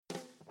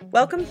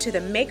Welcome to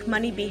the Make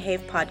Money Behave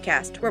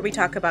podcast, where we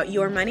talk about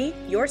your money,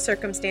 your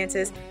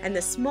circumstances, and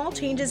the small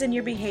changes in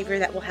your behavior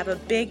that will have a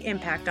big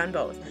impact on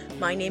both.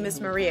 My name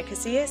is Maria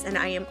Casillas, and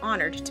I am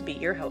honored to be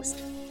your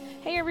host.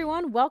 Hey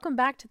everyone, welcome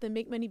back to the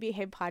Make Money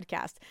Behave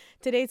podcast.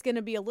 Today's going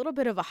to be a little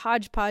bit of a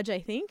hodgepodge, I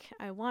think.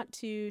 I want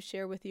to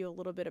share with you a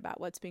little bit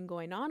about what's been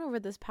going on over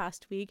this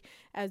past week,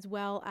 as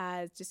well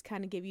as just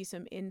kind of give you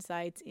some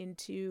insights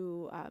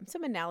into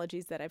some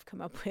analogies that I've come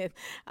up with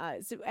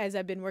as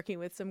I've been working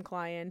with some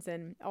clients,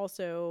 and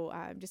also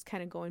just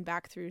kind of going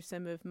back through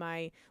some of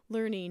my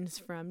learnings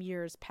from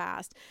years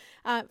past.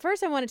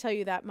 First, I want to tell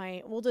you that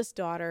my oldest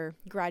daughter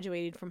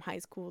graduated from high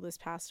school this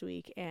past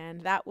week,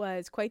 and that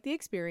was quite the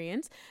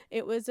experience.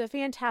 It was a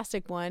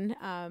fantastic one.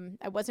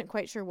 I wasn't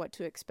quite sure what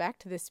to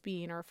expect, this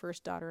being our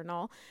first daughter and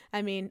all.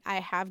 I mean, I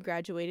have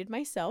graduated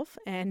myself,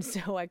 and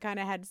so I kind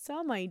of had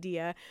some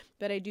idea,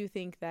 but I do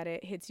think that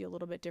it hits you a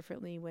little bit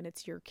differently when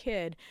it's your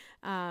kid.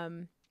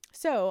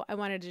 So I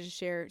wanted to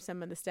share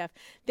some of the stuff.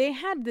 They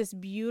had this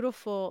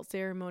beautiful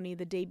ceremony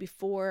the day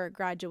before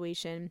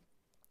graduation.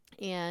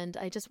 And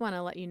I just want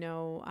to let you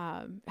know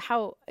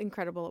how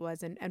incredible it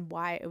was and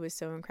why it was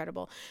so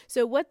incredible.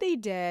 So what they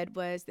did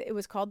was, it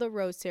was called the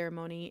rose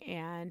ceremony,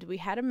 and we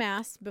had a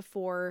mass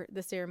before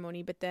the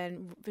ceremony, but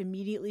then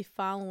immediately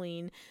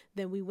following,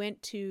 then we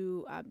went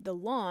to the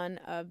lawn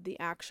of the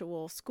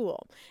actual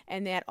school,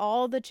 and they had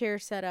all the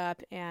chairs set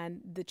up,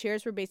 and the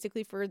chairs were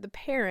basically for the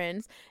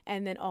parents,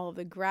 and then all of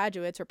the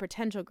graduates or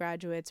potential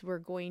graduates were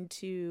going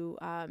to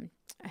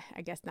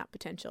I guess not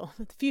potential,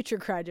 future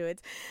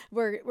graduates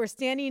were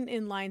standing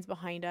in lines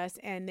behind us,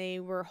 and they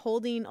were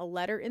holding a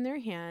letter in their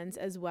hands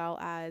as well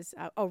as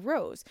a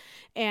rose.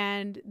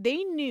 And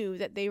they knew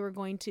that they were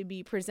going to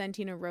be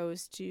presenting a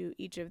rose to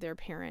each of their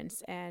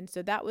parents. And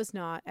so that was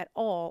not at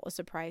all a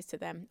surprise to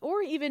them,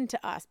 or even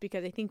to us,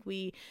 because I think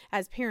we,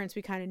 as parents,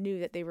 we kind of knew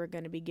that they were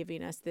going to be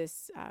giving us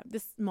this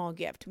small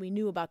gift. We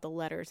knew about the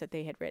letters that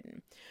they had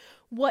written.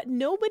 What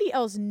nobody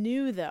else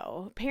knew,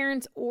 though,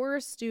 parents or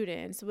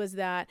students, was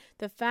that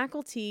the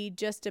faculty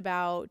just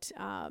about,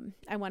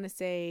 I want to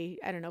say,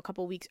 I don't know, a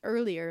couple weeks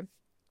earlier,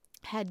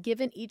 had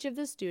given each of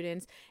the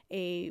students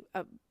a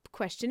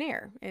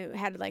questionnaire. It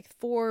had like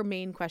 4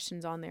 main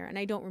questions on there, and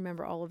I don't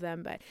remember all of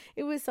them, but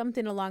it was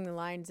something along the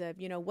lines of,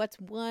 what's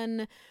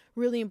one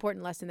really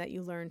important lesson that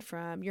you learned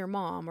from your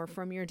mom or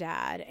from your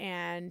dad,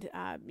 and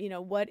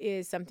what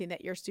is something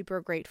that you're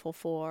super grateful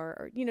for,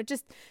 or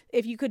just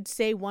if you could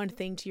say one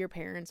thing to your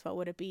parents, what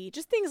would it be?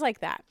 Just things like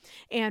that.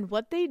 And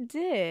what they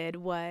did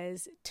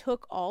was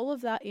took all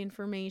of that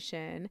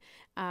information,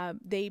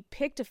 they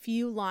picked a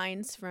few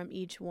lines from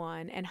each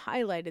one and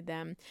highlighted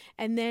them,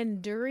 and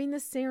then during the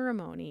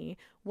ceremony,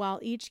 while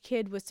each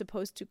kid was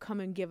supposed to come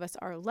and give us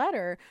our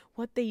letter,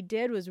 what they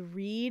did was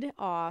read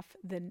off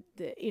the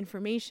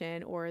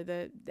information or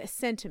the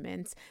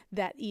sentiments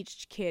that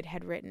each kid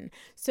had written.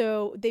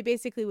 So they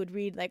basically would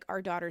read like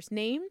our daughter's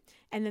name,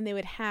 and then they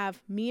would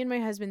have me and my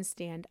husband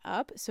stand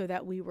up so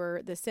that we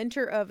were the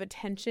center of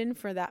attention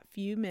for that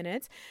few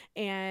minutes,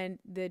 and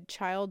the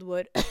child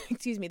would,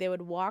 they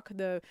would walk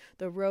the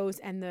rose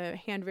and the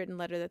handwritten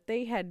letter that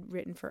they had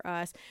written for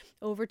us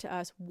over to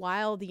us,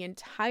 while the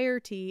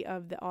entirety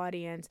of the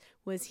audience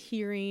was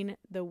hearing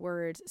the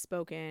words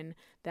spoken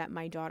that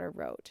my daughter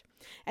wrote.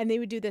 And they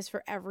would do this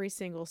for every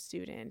single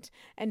student.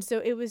 And so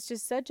it was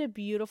just such a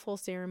beautiful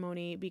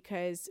ceremony,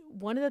 because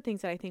one of the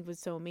things that I think was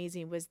so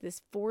amazing was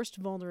this forced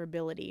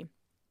vulnerability.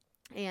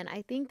 And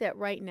I think that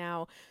right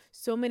now,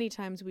 so many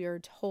times we are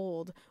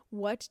told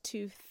what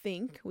to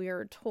think, we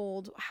are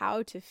told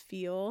how to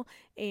feel,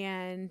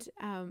 and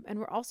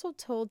we're also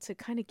told to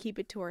kind of keep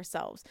it to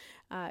ourselves,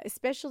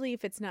 especially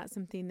if it's not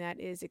something that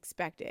is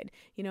expected.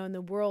 In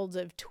the world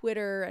of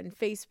Twitter and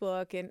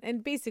Facebook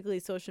and basically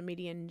social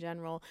media in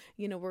general,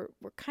 we're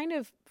kind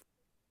of,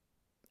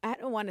 I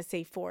don't want to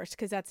say forced,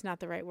 because that's not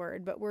the right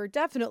word, but we're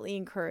definitely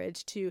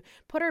encouraged to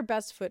put our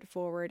best foot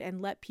forward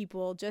and let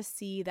people just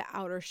see the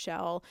outer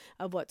shell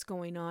of what's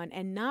going on,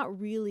 and not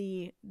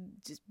really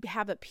just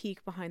have a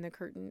peek behind the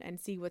curtain and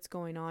see what's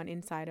going on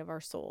inside of our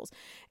souls.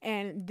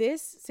 And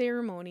this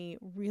ceremony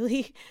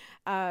really,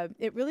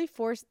 it really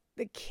forced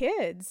the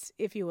kids,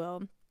 if you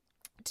will,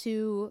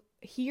 to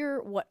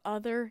hear what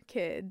other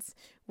kids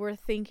were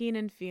thinking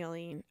and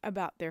feeling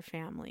about their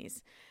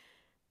families.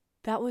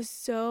 That was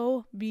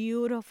so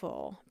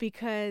beautiful,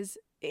 because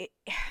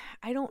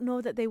I don't know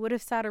that they would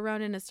have sat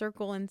around in a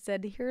circle and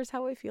said, here's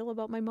how I feel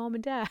about my mom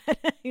and dad.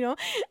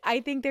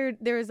 I think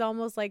there is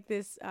almost like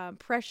this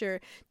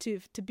pressure to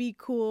be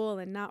cool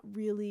and not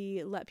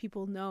really let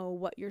people know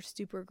what you're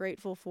super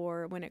grateful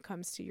for when it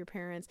comes to your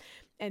parents.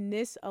 And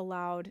this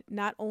allowed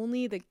not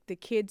only the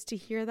kids to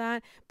hear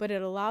that, but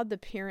it allowed the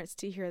parents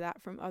to hear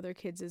that from other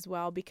kids as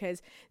well,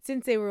 because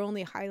since they were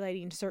only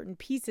highlighting certain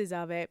pieces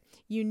of it,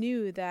 you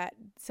knew that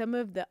some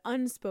of the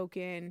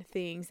unspoken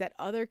things that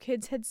other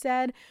kids had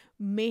said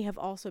may have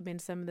also been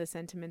some of the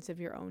sentiments of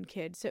your own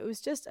kids. So it was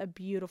just a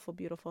beautiful,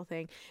 beautiful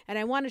thing. And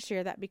I want to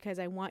share that because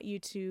I want you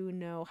to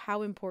know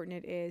how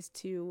important it is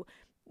to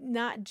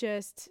not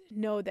just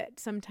know that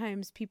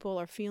sometimes people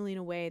are feeling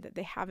a way that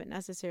they haven't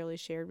necessarily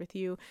shared with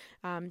you,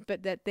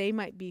 but that they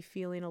might be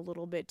feeling a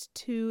little bit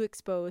too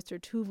exposed or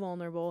too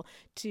vulnerable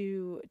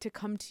to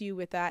come to you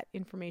with that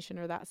information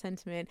or that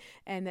sentiment.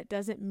 And that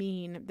doesn't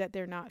mean that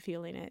they're not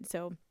feeling it.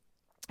 So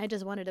I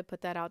just wanted to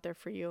put that out there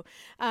for you.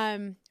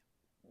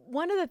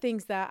 One of the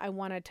things that I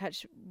want to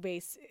touch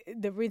base,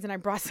 the reason I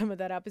brought some of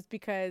that up is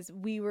because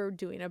we were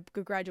doing a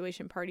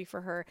graduation party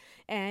for her.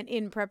 And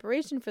in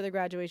preparation for the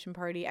graduation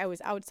party, I was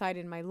outside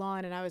in my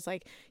lawn and I was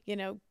like,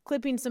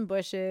 clipping some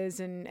bushes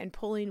and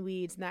pulling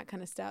weeds and that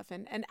kind of stuff.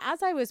 And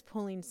as I was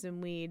pulling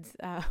some weeds,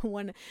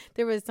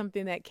 there was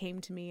something that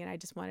came to me and I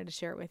just wanted to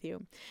share it with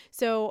you.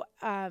 So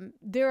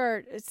there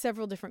are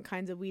several different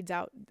kinds of weeds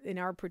out in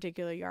our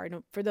particular yard.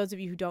 For those of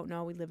you who don't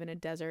know, we live in a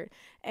desert,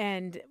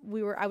 and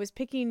I was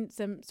picking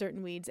some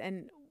certain weeds,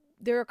 and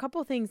there are a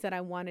couple things that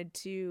I wanted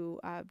to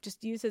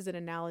just use as an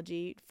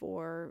analogy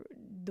for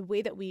the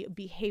way that we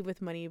behave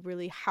with money,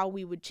 really how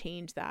we would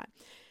change that.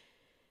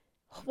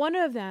 One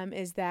of them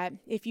is that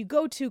if you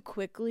go too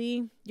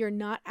quickly, you're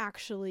not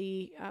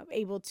actually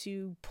able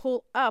to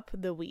pull up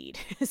the weed.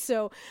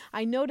 So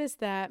I noticed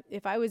that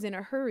if I was in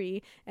a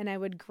hurry and I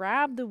would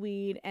grab the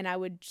weed and I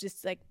would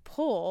just like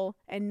pull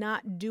and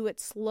not do it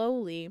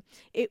slowly,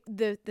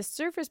 the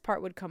surface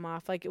part would come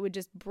off, like it would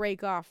just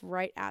break off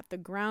right at the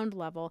ground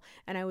level,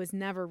 and I was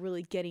never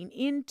really getting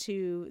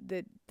into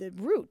the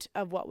root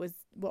of what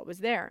was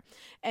there.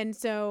 And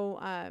so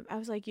I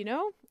was like,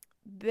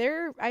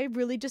 I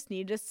really just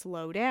need to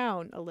slow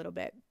down a little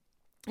bit.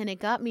 And it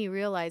got me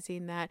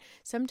realizing that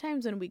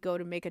sometimes when we go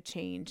to make a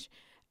change,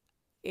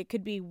 it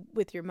could be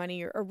with your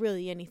money or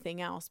really anything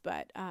else.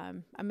 But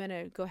I'm going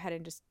to go ahead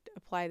and just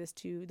apply this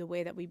to the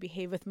way that we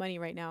behave with money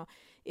right now.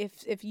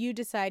 If you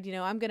decide,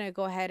 I'm going to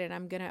go ahead and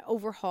I'm going to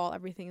overhaul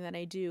everything that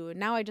I do, and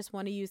now I just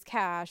want to use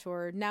cash,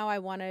 or now I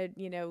want to,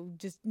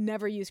 just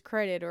never use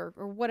credit or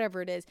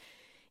whatever it is.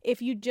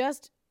 If you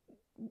just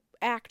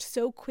act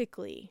so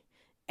quickly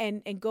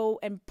and go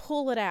and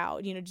pull it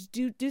out, just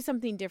do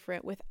something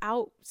different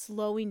without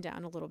slowing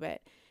down a little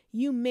bit,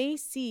 you may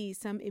see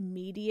some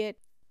immediate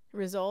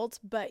results,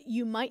 but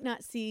you might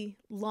not see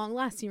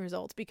long-lasting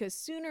results, because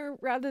sooner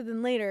rather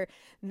than later,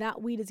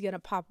 that weed is going to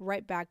pop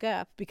right back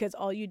up because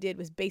all you did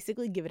was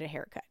basically give it a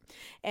haircut.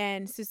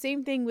 And so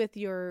same thing with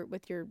your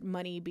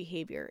money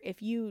behavior.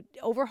 If you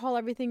overhaul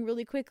everything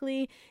really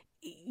quickly,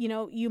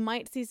 you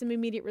might see some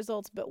immediate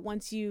results, but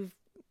once you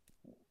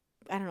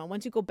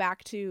go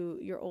back to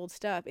your old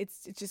stuff,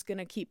 it's just going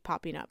to keep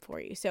popping up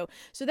for you. So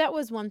that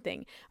was one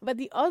thing. But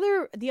the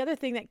other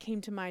thing that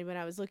came to mind when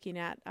I was looking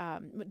at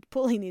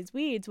pulling these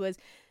weeds was,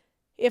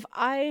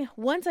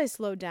 once I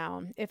slowed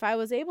down, if I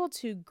was able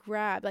to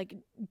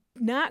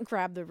not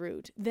grab the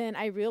root, then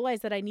I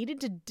realized that I needed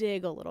to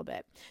dig a little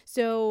bit.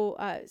 So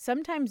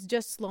sometimes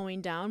just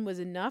slowing down was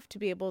enough to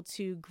be able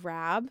to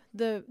grab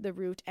the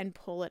root and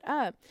pull it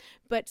up.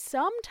 But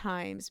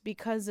sometimes,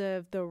 because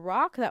of the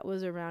rock that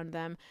was around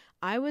them,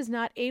 I was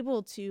not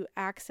able to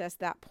access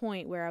that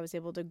point where I was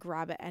able to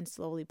grab it and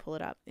slowly pull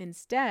it up.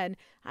 Instead,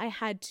 I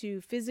had to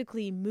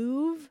physically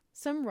move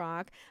some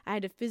rock. I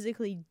had to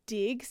physically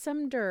dig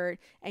some dirt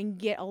and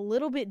get a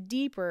little bit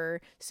deeper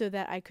so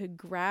that I could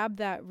grab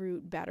that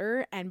root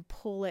better and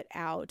pull it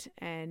out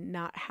and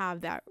not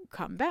have that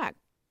come back.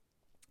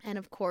 And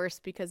of course,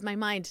 because my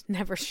mind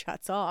never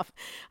shuts off,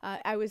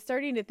 I was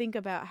starting to think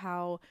about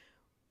how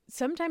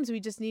sometimes we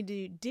just need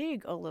to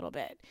dig a little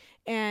bit.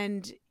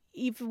 And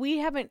if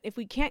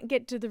we can't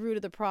get to the root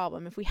of the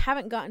problem, if we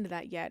haven't gotten to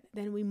that yet,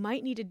 then we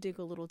might need to dig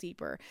a little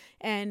deeper.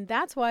 And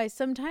that's why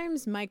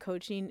sometimes my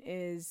coaching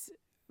is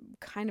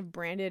kind of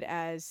branded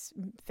as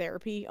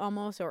therapy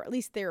almost, or at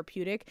least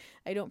therapeutic.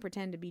 I don't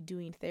pretend to be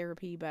doing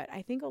therapy, but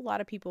I think a lot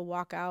of people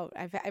walk out.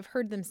 I've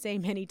heard them say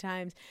many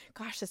times,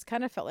 gosh, this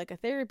kind of felt like a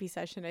therapy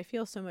session. I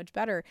feel so much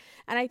better.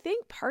 And I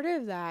think part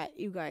of that,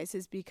 you guys,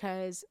 is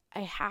because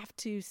I have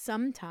to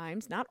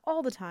sometimes, not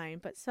all the time,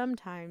 but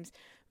sometimes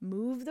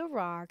move the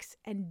rocks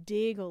and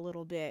dig a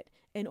little bit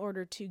in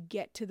order to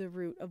get to the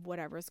root of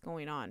whatever's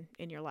going on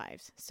in your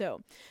lives.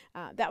 So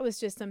that was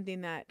just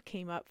something that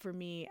came up for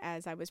me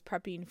as I was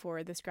prepping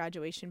for this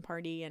graduation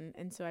party.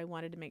 And so I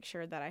wanted to make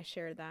sure that I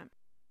shared that.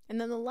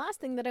 And then the last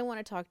thing that I want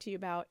to talk to you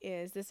about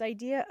is this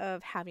idea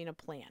of having a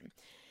plan.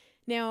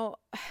 Now,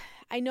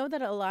 I know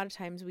that a lot of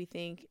times we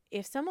think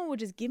if someone would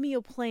just give me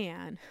a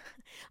plan,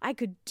 I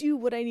could do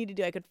what I need to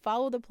do. I could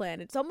follow the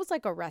plan. It's almost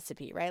like a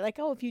recipe, right? Like,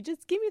 oh, if you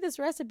just give me this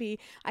recipe,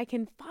 I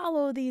can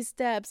follow these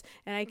steps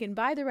and I can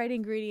buy the right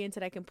ingredients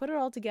and I can put it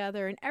all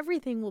together and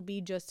everything will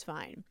be just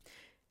fine.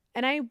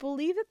 And I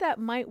believe that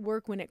might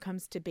work when it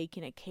comes to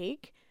baking a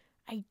cake.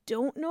 I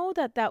don't know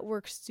that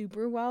works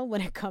super well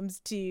when it comes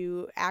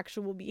to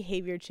actual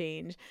behavior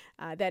change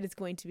that is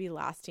going to be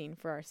lasting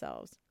for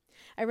ourselves.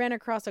 I ran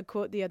across a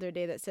quote the other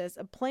day that says,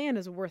 "A plan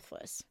is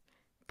worthless.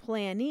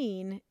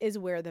 Planning is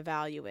where the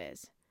value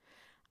is."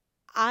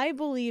 I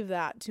believe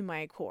that to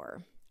my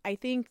core. I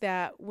think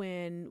that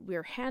when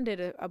we're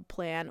handed a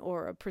plan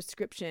or a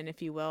prescription,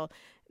 if you will,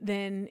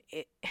 then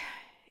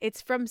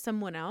It's from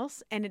someone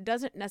else, and it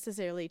doesn't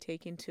necessarily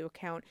take into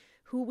account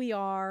who we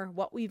are,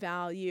 what we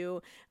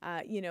value,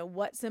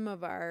 what some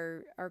of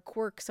our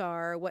quirks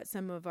are, what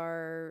some of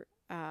our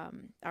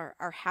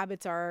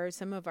habits are,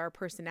 some of our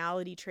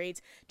personality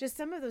traits, just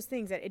some of those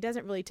things that it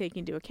doesn't really take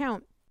into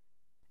account.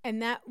 And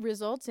that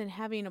results in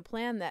having a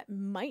plan that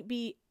might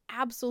be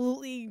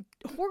absolutely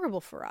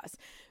horrible for us.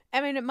 I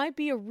mean, it might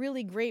be a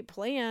really great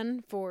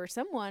plan for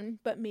someone,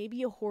 but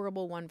maybe a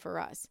horrible one for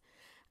us.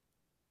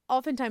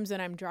 Oftentimes when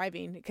I'm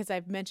driving, because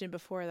I've mentioned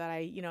before that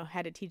I,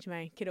 had to teach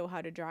my kiddo how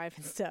to drive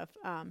and stuff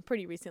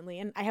pretty recently.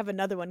 And I have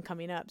another one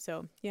coming up.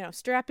 So,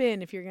 strap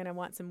in if you're going to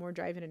want some more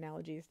driving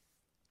analogies.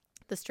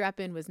 The strap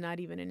in was not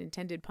even an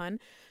intended pun,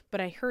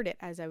 but I heard it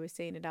as I was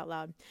saying it out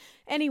loud.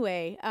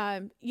 Anyway,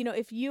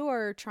 if you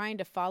are trying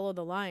to follow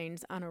the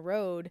lines on a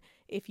road,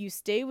 if you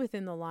stay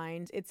within the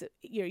lines, it's,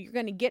 you're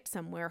going to get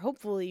somewhere,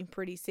 hopefully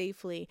pretty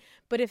safely.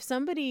 But if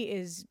somebody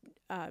is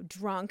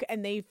drunk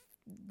and they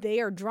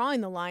are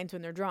drawing the lines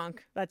when they're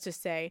drunk, let's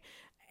just say,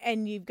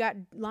 and you've got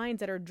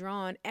lines that are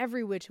drawn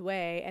every which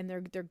way and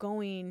they're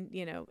going,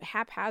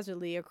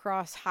 haphazardly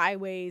across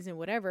highways and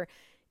whatever,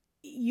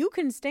 you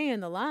can stay in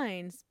the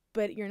lines,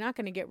 but you're not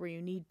going to get where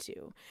you need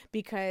to,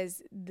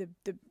 because the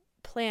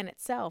plan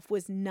itself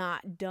was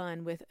not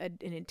done with an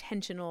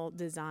intentional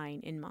design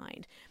in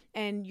mind.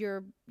 And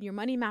your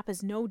money map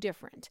is no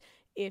different.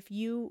 If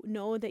you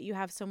know that you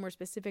have somewhere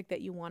specific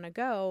that you want to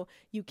go,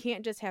 you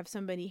can't just have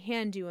somebody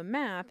hand you a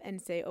map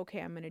and say,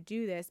 okay, I'm going to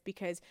do this,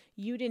 because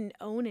you didn't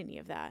own any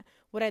of that.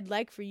 What I'd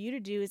like for you to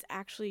do is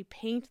actually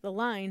paint the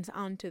lines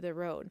onto the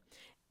road.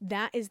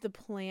 That is the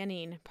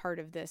planning part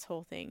of this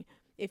whole thing.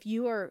 If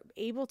you are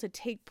able to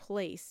take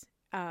part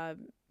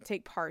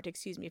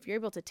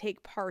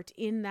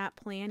in that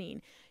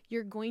planning,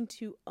 you're going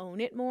to own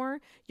it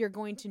more, you're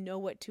going to know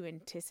what to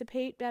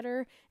anticipate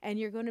better, and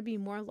you're going to be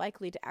more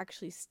likely to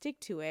actually stick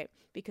to it,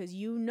 because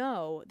you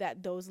know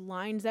that those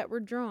lines that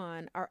were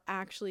drawn are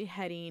actually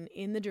heading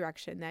in the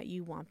direction that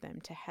you want them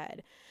to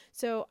head.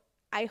 So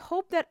I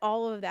hope that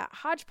all of that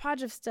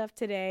hodgepodge of stuff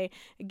today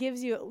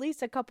gives you at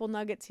least a couple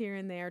nuggets here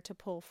and there to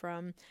pull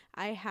from.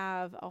 I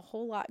have a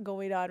whole lot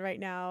going on right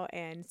now,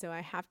 and so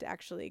I have to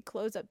actually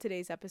close up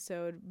today's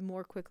episode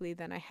more quickly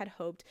than I had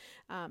hoped.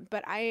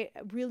 But I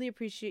really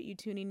appreciate you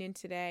tuning in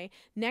today.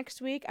 Next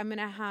week, I'm going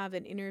to have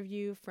an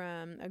interview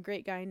from a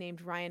great guy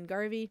named Ryan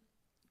Garvey.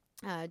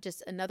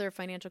 Just another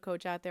financial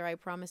coach out there. I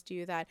promised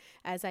you that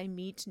as I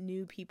meet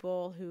new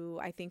people who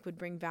I think would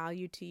bring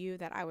value to you,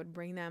 that I would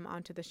bring them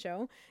onto the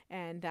show.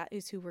 And that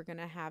is who we're going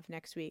to have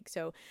next week.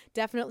 So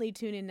definitely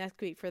tune in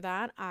next week for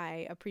that.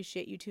 I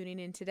appreciate you tuning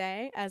in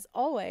today. As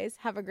always,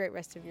 have a great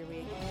rest of your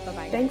week.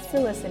 Bye-bye. Thanks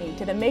for listening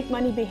to the Make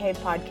Money Behave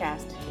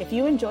podcast. If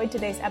you enjoyed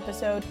today's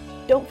episode,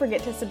 don't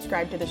forget to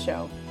subscribe to the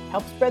show.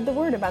 Help spread the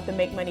word about the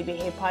Make Money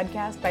Behave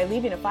podcast by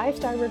leaving a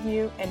 5-star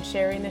review and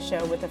sharing the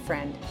show with a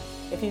friend.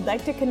 If you'd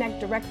like to connect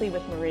directly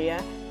with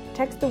Maria,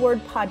 text the word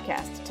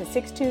podcast to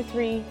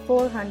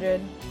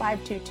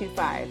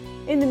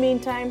 623-400-5225. In the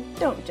meantime,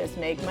 don't just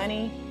make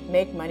money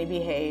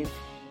behave.